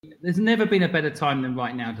There's never been a better time than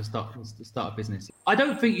right now to start a business. I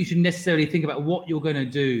don't think you should necessarily think about what you're going to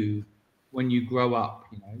do when you grow up.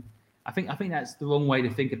 I think that's the wrong way to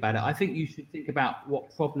think about it. I think you should think about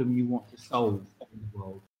what problem you want to solve in the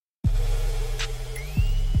world.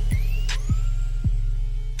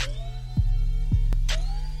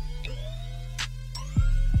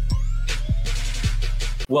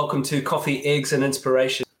 Welcome to Coffee, Eggs and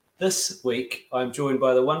Inspiration. This week, I'm joined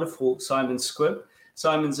by the wonderful Simon Squibb.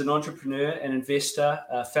 Simon's an entrepreneur and investor,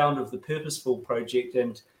 founder of the Purposeful Project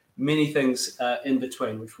and many things in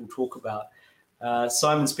between, which we'll talk about.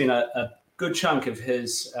 Simon's been a good chunk of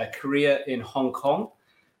his career in Hong Kong,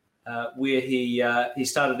 where he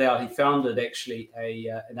started out. He founded actually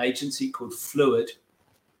an agency called Fluid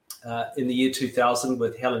in the year 2000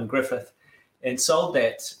 with Helen Griffith, and sold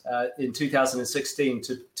that in 2016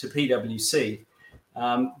 to PwC.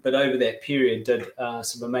 But over that period did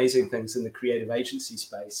some amazing things in the creative agency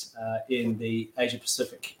space in the Asia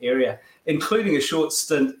Pacific area, including a short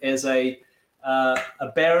stint as a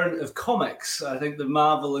baron of comics, I think the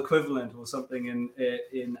Marvel equivalent or something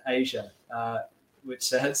in Asia, which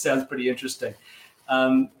sounds pretty interesting.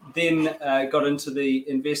 Then got into the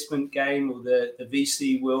investment game, or the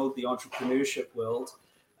VC world, the entrepreneurship world,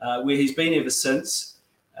 where he's been ever since.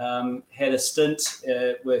 Had a stint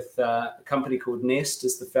with a company called Nest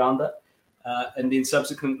as the founder, and then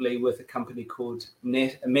subsequently with a company called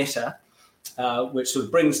Meta, which sort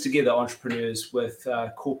of brings together entrepreneurs with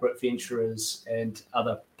corporate venturers and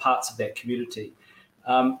other parts of that community.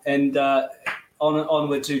 And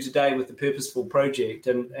onward to today with the Purposeful Project,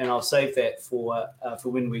 and I'll save that for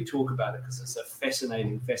when we talk about it, because it's a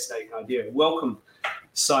fascinating idea. Welcome,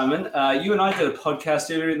 Simon. You and I did a podcast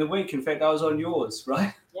earlier in the week. In fact, I was on yours,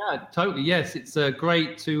 right? Yeah, totally. Yes, it's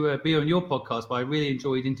great to be on your podcast. But I really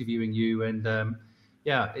enjoyed interviewing you, and I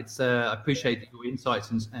appreciate your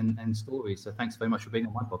insights and stories. So thanks very much for being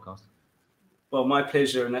on my podcast. Well, my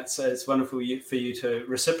pleasure, and it's wonderful for you to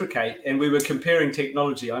reciprocate. And we were comparing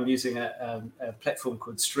technology. I'm using a platform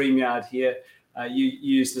called StreamYard here. You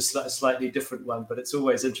used a slightly different one, but it's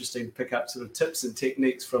always interesting to pick up sort of tips and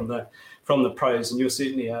techniques from the pros, and you're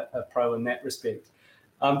certainly a pro in that respect.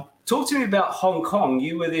 Talk to me about Hong Kong.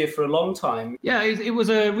 You were there for a long time. Yeah, it was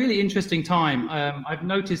a really interesting time. I've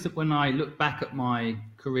noticed that when I look back at my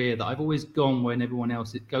career, that I've always gone when everyone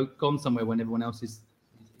else gone somewhere when everyone else is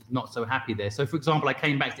not so happy there. So, for example, I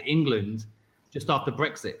came back to England just after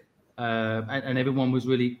Brexit, and everyone was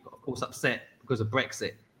really, of course, upset because of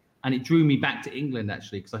Brexit. And it drew me back to England,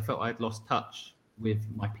 actually, because I felt I had lost touch with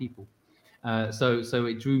my people. So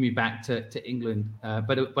it drew me back to England.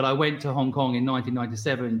 But I went to Hong Kong in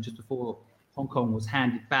 1997, just before Hong Kong was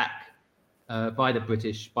handed back by the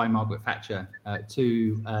British, by Margaret Thatcher,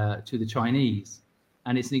 to the Chinese.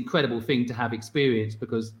 And it's an incredible thing to have experienced,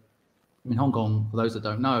 because Hong Kong, for those that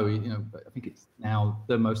don't know, I think it's now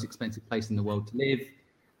the most expensive place in the world to live.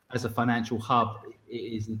 As a financial hub, it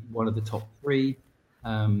is one of the top three.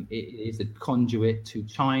 It is a conduit to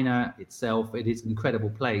China itself. It is an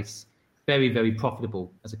incredible place, very, very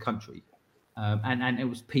profitable as a country. And it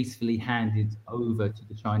was peacefully handed over to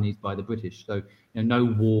the Chinese by the British. So, no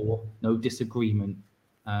war, no disagreement.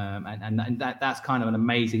 And that's kind of an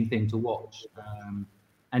amazing thing to watch.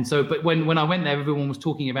 But when I went there, everyone was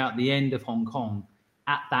talking about the end of Hong Kong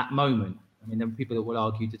at that moment. There are people that will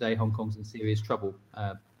argue today Hong Kong's in serious trouble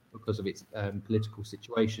because of its political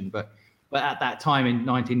situation. But at that time in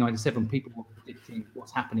 1997, people were predicting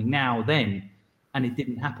what's happening now then, and it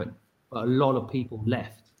didn't happen. But a lot of people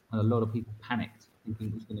left, and a lot of people panicked, thinking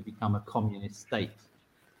it was going to become a communist state.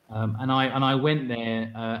 And I went there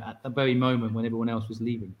at the very moment when everyone else was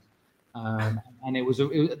leaving. And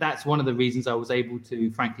that's one of the reasons I was able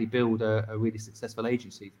to, frankly, build a really successful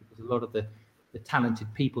agency, because a lot of the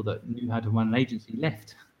talented people that knew how to run an agency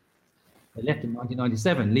left. They left in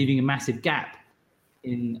 1997, leaving a massive gap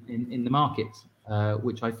in the market,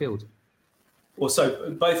 which I filled. Well,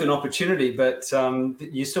 so both an opportunity, but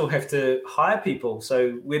you still have to hire people.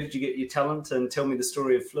 So where did you get your talent? And tell me the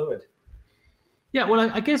story of Fluid. Yeah, well,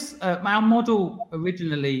 I guess our model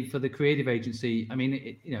originally for the creative agency,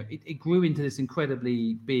 it grew into this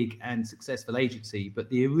incredibly big and successful agency. But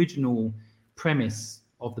the original premise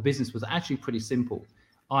of the business was actually pretty simple.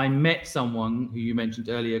 I met someone who you mentioned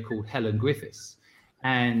earlier called Helen Griffiths.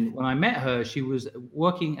 And when I met her, she was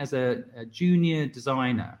working as a junior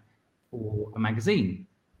designer for a magazine.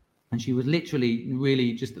 And she was literally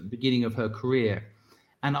really just at the beginning of her career.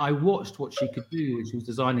 And I watched what she could do as she was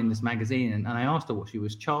designing this magazine. And I asked her what she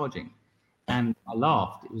was charging. And I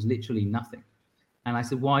laughed. It was literally nothing. And I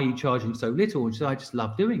said, why are you charging so little? And she said, I just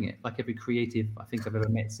love doing it. Like every creative I think I've ever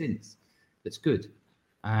met since. That's good.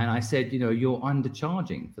 And I said, you're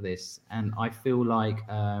undercharging for this, and I feel like,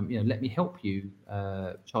 let me help you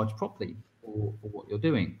charge properly for what you're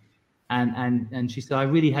doing. And she said, I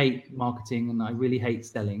really hate marketing and I really hate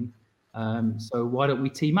selling. So why don't we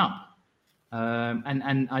team up?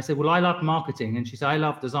 And I said, well, I love marketing. And she said, I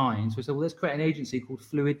love design. So we said, well, let's create an agency called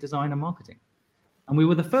Fluid Design and Marketing. And we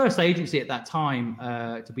were the first agency at that time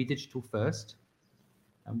to be digital first.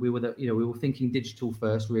 And we were thinking digital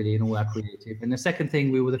first, really, in all our creative. And the second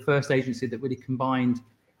thing, we were the first agency that really combined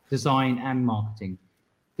design and marketing.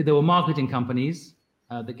 There were marketing companies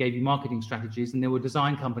that gave you marketing strategies, and there were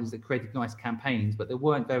design companies that created nice campaigns, but there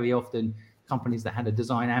weren't very often companies that had a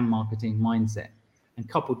design and marketing mindset. And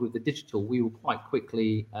coupled with the digital, we were quite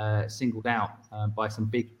quickly singled out by some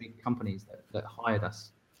big companies that hired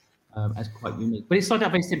us as quite unique. But it started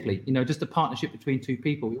out very simply, just a partnership between two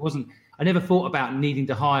people. I never thought about needing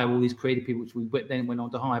to hire all these creative people, which we then went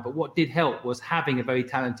on to hire. But what did help was having a very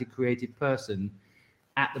talented creative person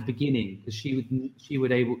at the beginning, because she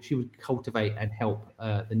would cultivate and help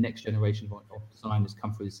the next generation of designers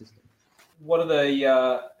come through the system. What are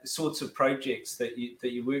the sorts of projects that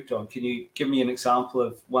you worked on? Can you give me an example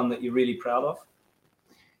of one that you're really proud of?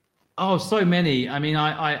 Oh, so many. I mean,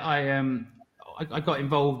 I got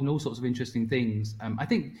involved in all sorts of interesting things. I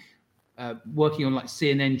think working on like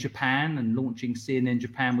CNN Japan and launching CNN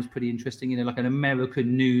Japan was pretty interesting. Like an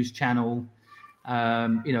American news channel,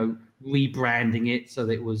 rebranding it so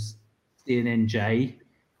that it was CNNJ,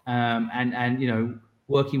 and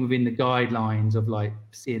working within the guidelines of like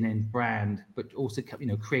CNN brand, but also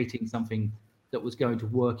creating something that was going to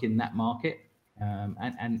work in that market,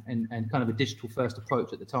 and kind of a digital first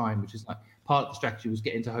approach at the time, which is like part of the strategy was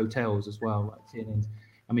get into hotels as well. Like CNN,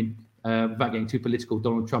 I mean, without getting too political,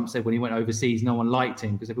 Donald Trump said when he went overseas, no one liked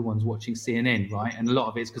him because everyone's watching CNN, right? And a lot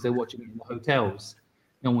of it's because they're watching it in the hotels.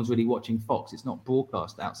 No one's really watching Fox. It's not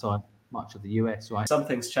broadcast outside much of the US, right? Some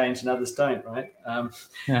things change and others don't, right? Yeah,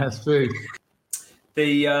 that's true.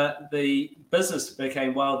 The business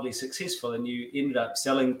became wildly successful, and you ended up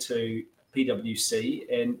selling to PwC,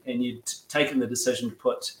 and you'd taken the decision to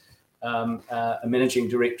put a managing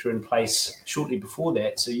director in place shortly before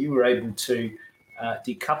that. So you were able to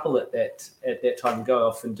decouple at that time and go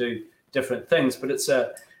off and do different things. But it's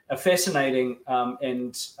a fascinating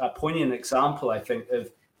and a poignant example, I think,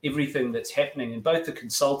 of everything that's happening in both the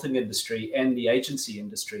consulting industry and the agency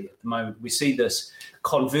industry at the moment. We see this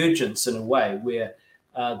convergence in a way where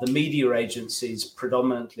the media agencies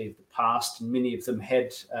predominantly of the past, and many of them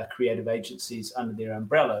had creative agencies under their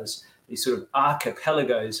umbrellas, these sort of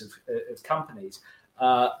archipelagos of companies,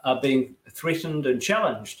 are being threatened and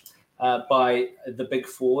challenged by the big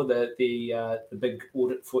four, the big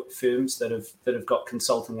audit firms that have got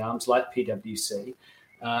consulting arms like PwC,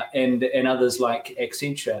 and others like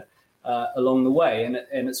Accenture along the way,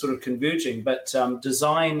 and it's sort of converging. But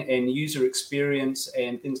design and user experience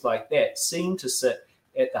and things like that seem to sit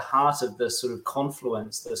at the heart of this sort of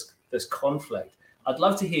confluence, this conflict. I'd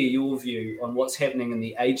love to hear your view on what's happening in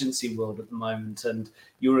the agency world at the moment and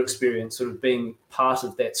your experience sort of being part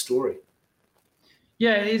of that story.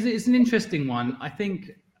 Yeah, it's an interesting one. I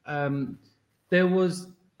think there was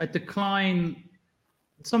a decline.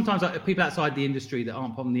 Sometimes people outside the industry that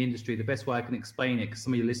aren't from the industry, the best way I can explain it, because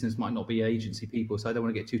some of your listeners might not be agency people, so I don't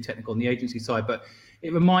want to get too technical on the agency side, but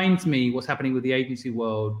it reminds me what's happening with the agency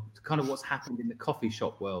world, kind of what's happened in the coffee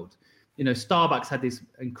shop world. Starbucks had this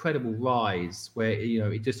incredible rise where,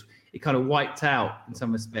 it kind of wiped out in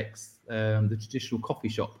some respects the traditional coffee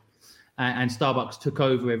shop, and Starbucks took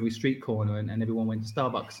over every street corner and everyone went to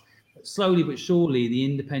Starbucks. But slowly but surely, the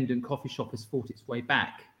independent coffee shop has fought its way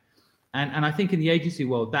back. And I think in the agency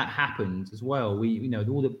world, that happened as well.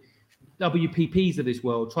 All the WPPs of this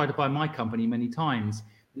world tried to buy my company many times,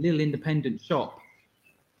 little independent shop.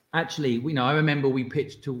 Actually, I remember we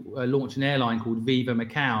pitched to launch an airline called Viva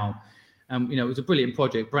Macau. It was a brilliant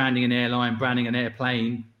project, branding an airline, branding an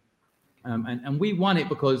airplane. And we won it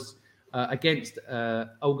because against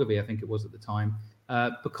Ogilvy, I think it was at the time,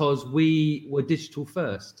 because we were digital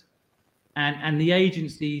first. And the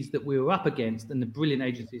agencies that we were up against, and the brilliant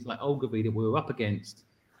agencies like Ogilvy that we were up against,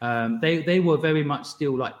 they were very much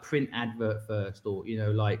still like print advert first, or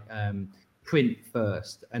print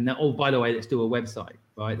first. And then, oh, by the way, let's do a website,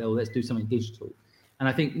 right? Let's do something digital. And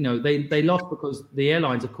I think they lost because the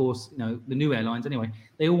airlines, of course, the new airlines anyway,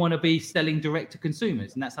 they all want to be selling direct to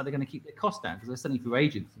consumers, and that's how they're going to keep their costs down because they're selling through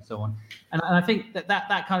agents and so on. And I think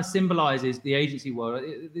that kind of symbolizes the agency world.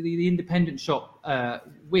 The independent shop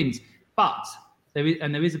wins. But there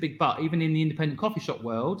is a big but. Even in the independent coffee shop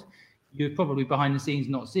world, you're probably behind the scenes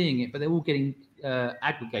not seeing it, but they're all getting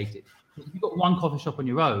aggregated. If you've got one coffee shop on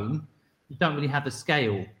your own, you don't really have the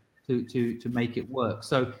scale to make it work.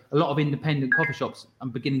 So a lot of independent coffee shops are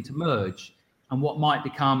beginning to merge, and what might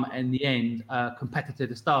become in the end a competitor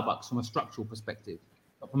to Starbucks from a structural perspective,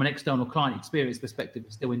 but from an external client experience perspective,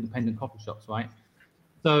 it's still independent coffee shops, right?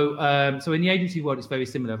 So so in the agency world, it's very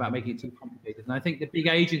similar about making it too complicated. And I think the big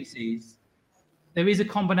agencies, there is a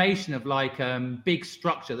combination of like big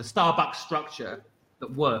structure, the Starbucks structure that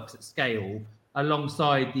works at scale,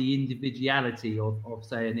 alongside the individuality of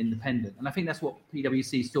say an independent. And I think that's what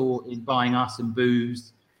PwC saw in buying us and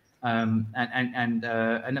Booze, and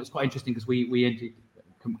that was quite interesting because we entered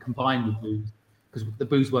combined with Booze, because the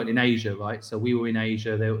Booze weren't in Asia, right? So we were in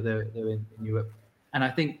Asia, they were in Europe. And I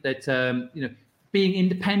think that being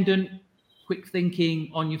independent, quick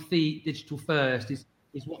thinking, on your feet, digital first is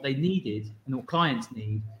what they needed and what clients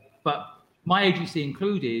need. But my agency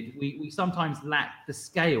included, we sometimes lack the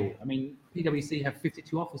scale. I mean, PwC have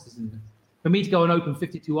 52 offices, and for me to go and open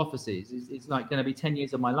 52 offices is like going to be 10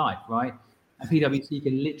 years of my life, right? And PwC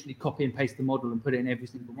can literally copy and paste the model and put it in every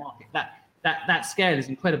single market. That scale is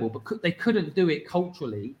incredible, but they couldn't do it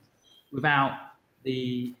culturally without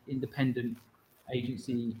the independent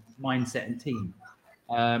agency mindset and team.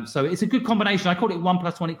 So it's a good combination. I call it 1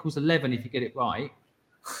 + 1 = 11 if you get it right.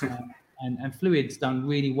 And Fluid's done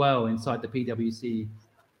really well inside the PwC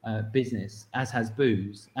business, as has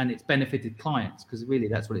Booze, and it's benefited clients, because really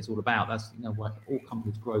that's what it's all about. That's why all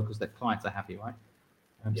companies grow, because their clients are happy, right?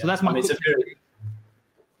 So that's my.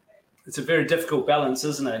 It's a very difficult balance,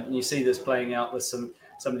 isn't it? And you see this playing out with some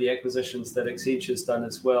of the acquisitions that Accenture's done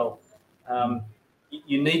as well.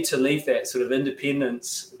 You need to leave that sort of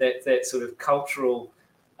independence, that sort of cultural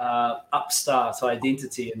upstart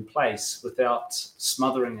identity in place without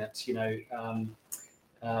smothering it,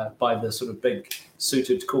 by the sort of big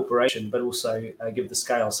suited corporation, but also give the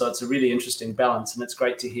scale. So it's a really interesting balance, and it's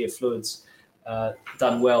great to hear Fluid's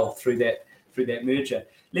done well through that merger.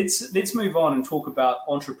 Let's move on and talk about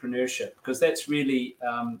entrepreneurship, because that's really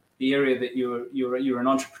the area that you're an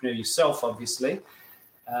entrepreneur yourself, obviously.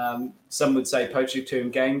 Some would say poacher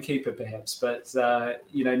turned gamekeeper, perhaps, but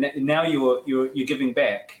now you're giving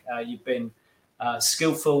back. You've been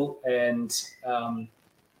skillful and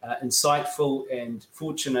insightful and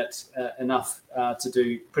fortunate enough to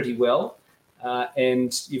do pretty well,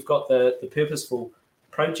 and you've got the Purposeful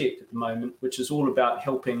project at the moment, which is all about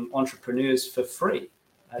helping entrepreneurs for free.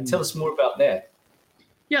 Tell us more about that.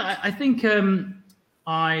 Yeah, I think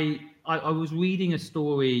I was reading a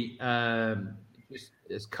story just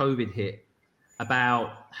as COVID hit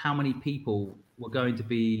about how many people were going to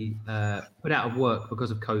be put out of work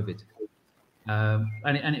because of COVID.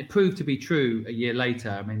 And it proved to be true a year later.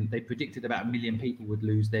 I mean, they predicted about 1 million people would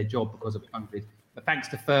lose their job because of COVID. But thanks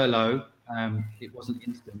to furlough, it wasn't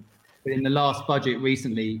instant. But in the last budget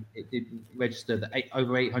recently, it did register that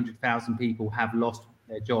over 800,000 people have lost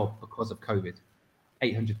their job because of COVID.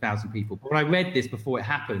 800,000 people. But when I read this before it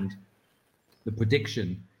happened, the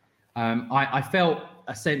prediction, I felt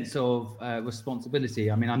a sense of responsibility.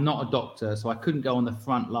 I mean, I'm not a doctor, so I couldn't go on the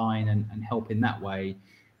front line and help in that way.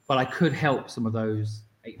 But I could help some of those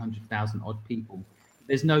 800,000 odd people.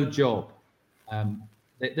 There's no job.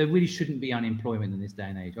 There really shouldn't be unemployment in this day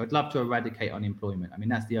and age. I'd love to eradicate unemployment. I mean,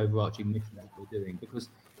 that's the overarching mission that we're doing, because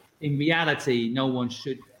in reality, no one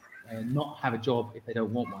should not have a job if they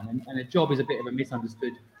don't want one. And a job is a bit of a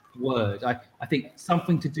misunderstood word. I think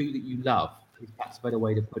something to do that you love is perhaps a better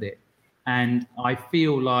way to put it. And I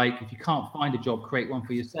feel like if you can't find a job, create one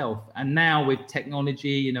for yourself. And now with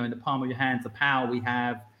technology, in the palm of your hands, the power we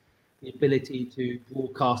have, the ability to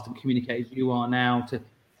broadcast and communicate as you are now to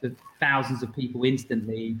thousands of people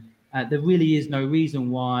instantly, there really is no reason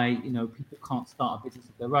why people can't start a business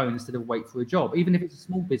of their own instead of wait for a job. Even if it's a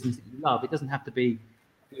small business that you love, it doesn't have to be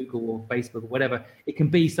Google or Facebook or whatever. It can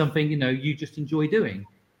be something you just enjoy doing.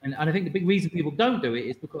 And I think the big reason people don't do it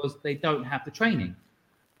is because they don't have the training.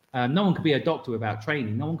 No one can be a doctor without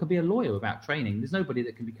training. No one can be a lawyer without training. There's nobody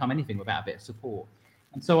that can become anything without a bit of support.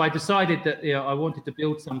 And so I decided that I wanted to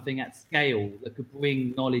build something at scale that could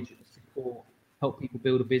bring knowledge and support, help people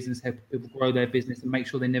build a business, help people grow their business, and make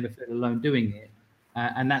sure they never feel alone doing it.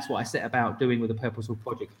 And that's what I set about doing with the Purposeful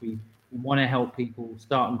Project. We want to help people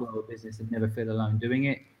start and grow a business and never feel alone doing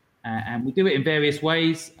it. And we do it in various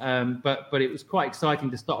ways. But it was quite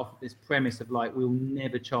exciting to start off with this premise of we'll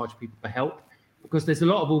never charge people for help, because there's a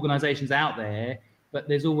lot of organizations out there, but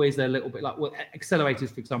there's always a little bit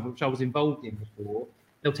accelerators, for example, which I was involved in before.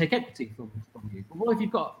 They'll take equity from you. But what if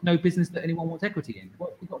you've got no business that anyone wants equity in?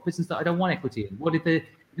 What if you've got a business that I don't want equity in? What if you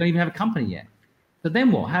don't even have a company yet? So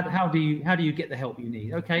then what? How do you get the help you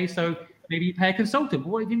need? Okay, so maybe you pay a consultant.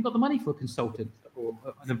 But what if you haven't got the money for a consultant or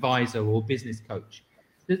an advisor or business coach?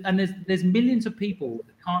 And there's millions of people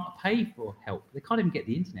that can't pay for help. They can't even get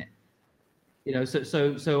the internet.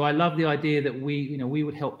 So I love the idea that we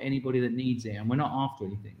would help anybody that needs it, and we're not after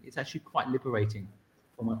anything. It's actually quite liberating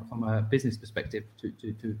from a business perspective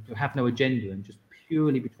to have no agenda and just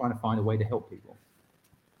purely be trying to find a way to help people.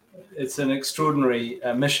 It's an extraordinary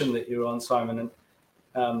mission that you're on, Simon,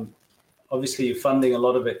 and obviously you're funding a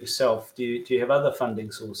lot of it yourself. Do you have other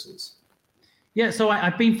funding sources? Yeah, so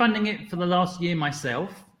I've been funding it for the last year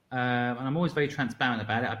myself, and I'm always very transparent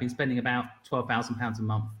about it. I've been spending about £12,000 a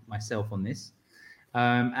month myself on this,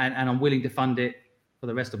 and I'm willing to fund it for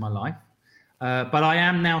the rest of my life. But I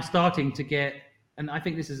am now starting to get, and I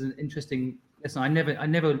think this is an interesting lesson. I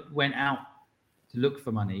never went out to look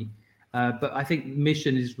for money, but I think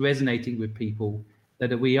mission is resonating with people,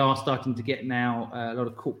 that we are starting to get now a lot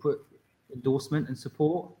of corporate endorsement and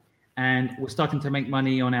support. And we're starting to make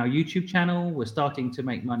money on our YouTube channel. We're starting to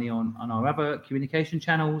make money on our other communication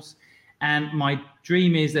channels. And my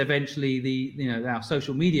dream is eventually our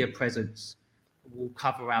social media presence will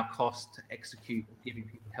cover our cost to execute giving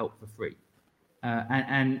people help for free.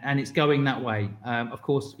 And it's going that way. Of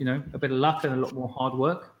course, a bit of luck and a lot more hard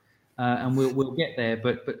work, and we'll get there.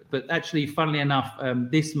 But actually, funnily enough,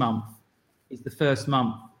 this month is the first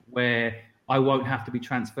month where I won't have to be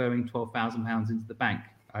transferring £12,000 into the bank.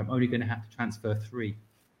 I'm only going to have to transfer 3.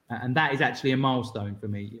 And that is actually a milestone for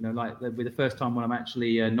me. With the first time when I'm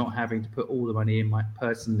actually not having to put all the money in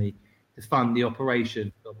personally to fund the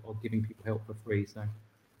operation of giving people help for free. So,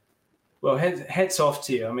 well, hats off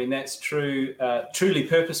to you. I mean, that's true, truly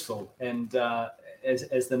purposeful, and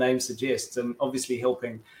as the name suggests, and obviously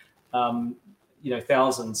helping,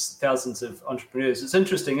 thousands of entrepreneurs. It's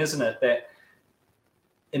interesting, isn't it, that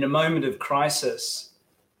in a moment of crisis,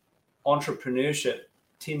 entrepreneurship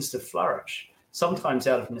tends to flourish, sometimes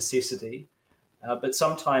out of necessity, but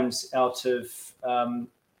sometimes out of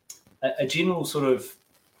a general sort of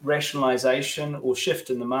rationalization or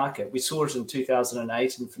shift in the market. We saw it in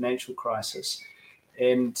 2008 in the financial crisis.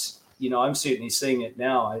 And, I'm certainly seeing it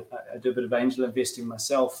now. I do a bit of angel investing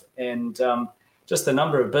myself, and just the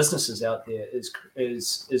number of businesses out there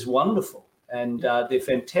is wonderful. And they're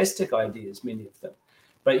fantastic ideas, many of them.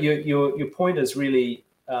 But your point is really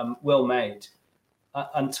well made.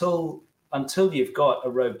 Until you've got a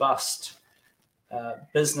robust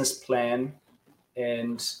business plan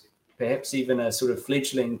and perhaps even a sort of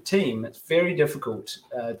fledgling team, it's very difficult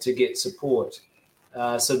to get support.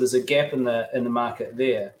 So there's a gap in the market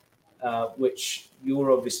there, which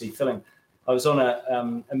you're obviously filling. I was on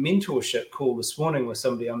a mentorship call this morning with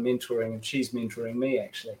somebody I'm mentoring, and she's mentoring me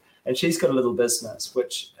actually. And she's got a little business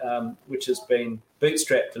which has been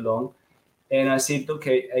bootstrapped along. And I said, look,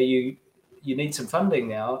 you need some funding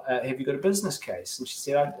now. Have you got a business case? And she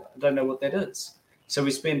said, I don't know what that is. So we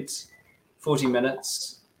spent 40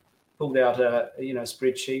 minutes, pulled out a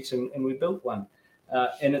spreadsheet, and we built one.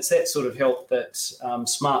 And it's that sort of help that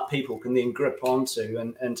smart people can then grip onto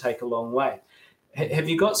and take a long way. Have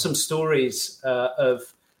you got some stories of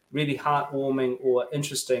really heartwarming or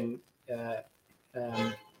interesting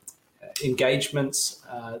engagements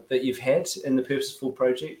that you've had in the Purposeful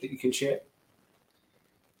Project that you can share?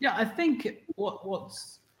 Yeah, I think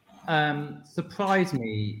what's surprised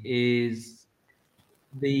me is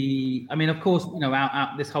of course,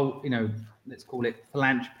 our this whole, let's call it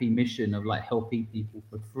philanthropy mission of like helping people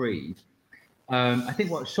for free. I think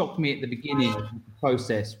what shocked me at the beginning of the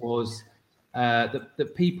process was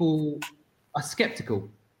that people are skeptical.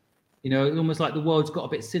 Almost like the world's got a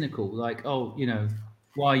bit cynical, like, why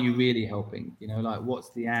are you really helping? Like, what's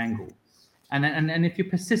the angle? And if you're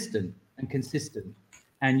persistent and consistent,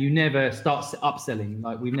 and you never start upselling,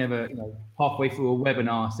 like we've never, halfway through a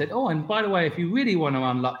webinar said, oh, and by the way, if you really want to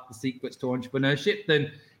unlock the secrets to entrepreneurship,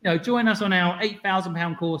 then join us on our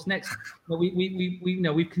 £8,000 course next.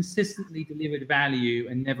 We've consistently delivered value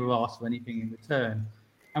and never asked for anything in return.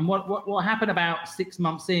 And what happened about 6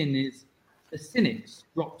 months in is the cynics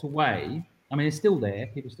dropped away. I mean, it's still there.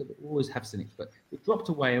 People still always have cynics, but it dropped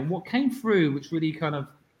away. And what came through, which really kind of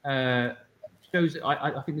shows,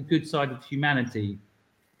 I think, the good side of humanity,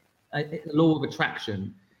 the law of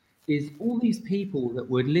attraction, is all these people that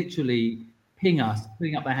would literally ping us,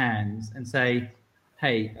 putting up their hands and say,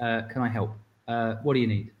 hey, can I help? What do you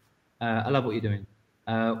need? I love what you're doing.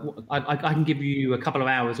 I can give you a couple of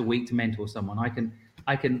hours a week to mentor someone. I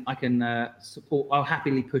can support. I'll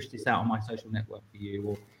happily push this out on my social network for you,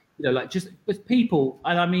 or just with people.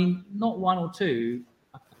 And I mean, not one or two,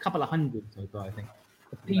 a couple of hundred so far, I think.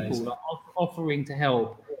 The people are offering to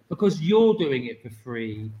help because you're doing it for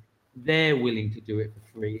free. They're willing to do it for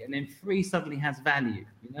free, and then free suddenly has value.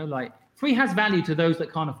 Like free has value to those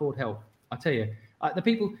that can't afford help. I tell you, The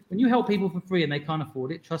people, when you help people for free and they can't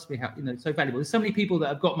afford it, trust me, it's so valuable. There's so many people that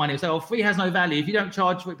have got money who say, "Oh, free has no value. If you don't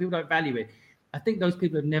charge for it, people don't value it." I think those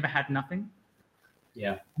people have never had nothing.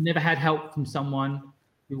 Yeah. Never had help from someone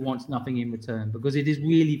who wants nothing in return, because it is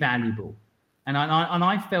really valuable. And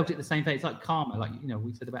I felt it the same way. It's like karma, like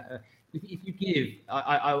we said about if you give.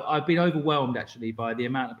 I've been overwhelmed actually by the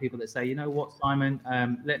amount of people that say, "You know what, Simon,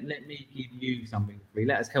 let me give you something for free.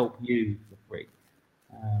 Let us help you for free."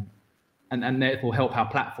 And therefore help our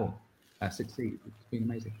platform succeed, which has been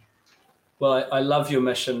amazing. Well, I love your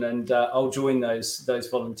mission, and I'll join those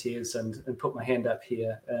volunteers and put my hand up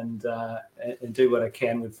here and do what I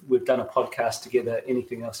can. We've done a podcast together.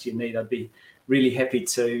 Anything else you need, I'd be really happy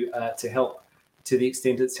to help to the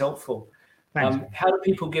extent it's helpful. How do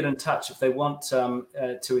people get in touch if they want to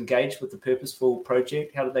engage with the Purposeful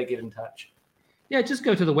Project? How do they get in touch? Yeah, just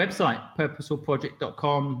go to the website,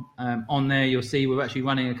 purposefulproject.com. On there, you'll see we're actually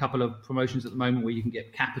running a couple of promotions at the moment where you can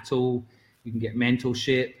get capital, you can get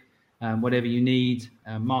mentorship, whatever you need,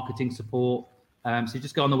 marketing support. So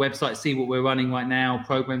just go on the website, see what we're running right now,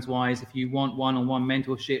 programs-wise. If you want one-on-one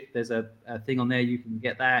mentorship, there's a thing on there, you can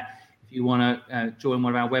get that. If you want to join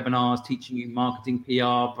one of our webinars, teaching you marketing,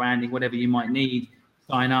 PR, branding, whatever you might need,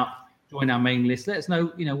 sign up, join our mailing list. Let us know,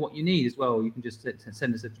 what you need as well. You can just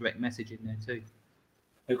send us a direct message in there too.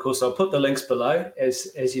 Of course, I'll put the links below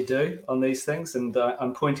as you do on these things, and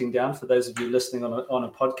I'm pointing down for those of you listening on a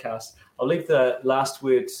podcast. I'll leave the last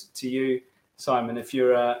words to you, Simon. If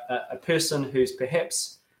you're a person who's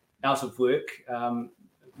perhaps out of work,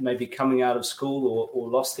 maybe coming out of school or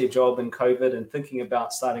lost their job in COVID and thinking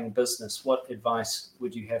about starting a business, what advice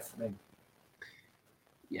would you have for them?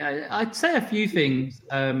 Yeah, I'd say a few things.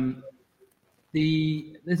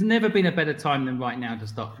 There's never been a better time than right now to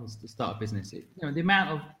start a business. The amount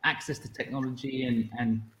of access to technology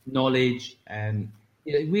and knowledge, and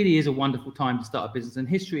it really is a wonderful time to start a business. And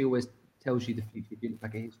history always tells you the future. If you look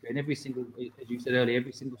back at history, and every single, as you said earlier,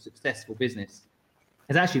 every single successful business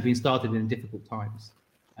has actually been started in difficult times.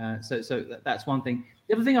 So that's one thing.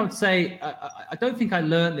 The other thing I would say, I don't think I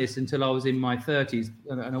learned this until I was in my 30s,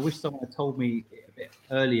 and I wish someone had told me a bit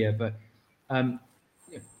earlier, but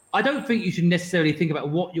I don't think you should necessarily think about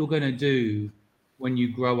what you're going to do when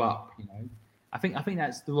you grow up. I think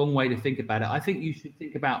that's the wrong way to think about it. I think you should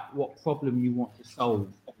think about what problem you want to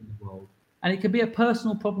solve in the world, and it could be a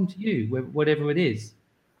personal problem to you, whatever it is.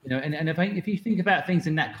 And if you think about things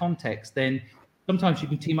in that context, then sometimes you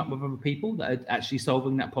can team up with other people that are actually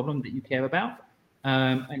solving that problem that you care about,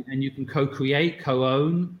 and you can co-create,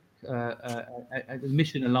 co-own.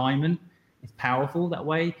 Mission alignment is powerful that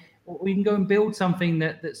way. Or you can go and build something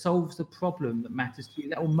that solves the problem that matters to you,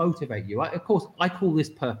 that will motivate you. Of course, I call this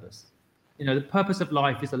purpose. The purpose of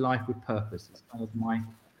life is a life with purpose. It's kind of my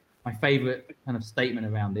favorite kind of statement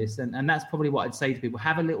around this. And that's probably what I'd say to people.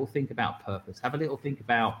 Have a little think about purpose. Have a little think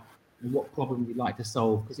about what problem you'd like to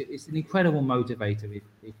solve, because it's an incredible motivator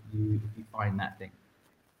if you find that thing.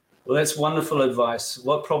 Well, that's wonderful advice.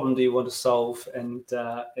 What problem do you want to solve, and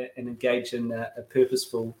engage in a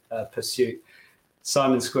purposeful pursuit?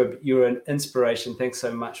 Simon Squibb, you're an inspiration. Thanks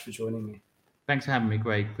so much for joining me. Thanks for having me,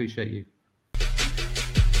 Greg. Appreciate you.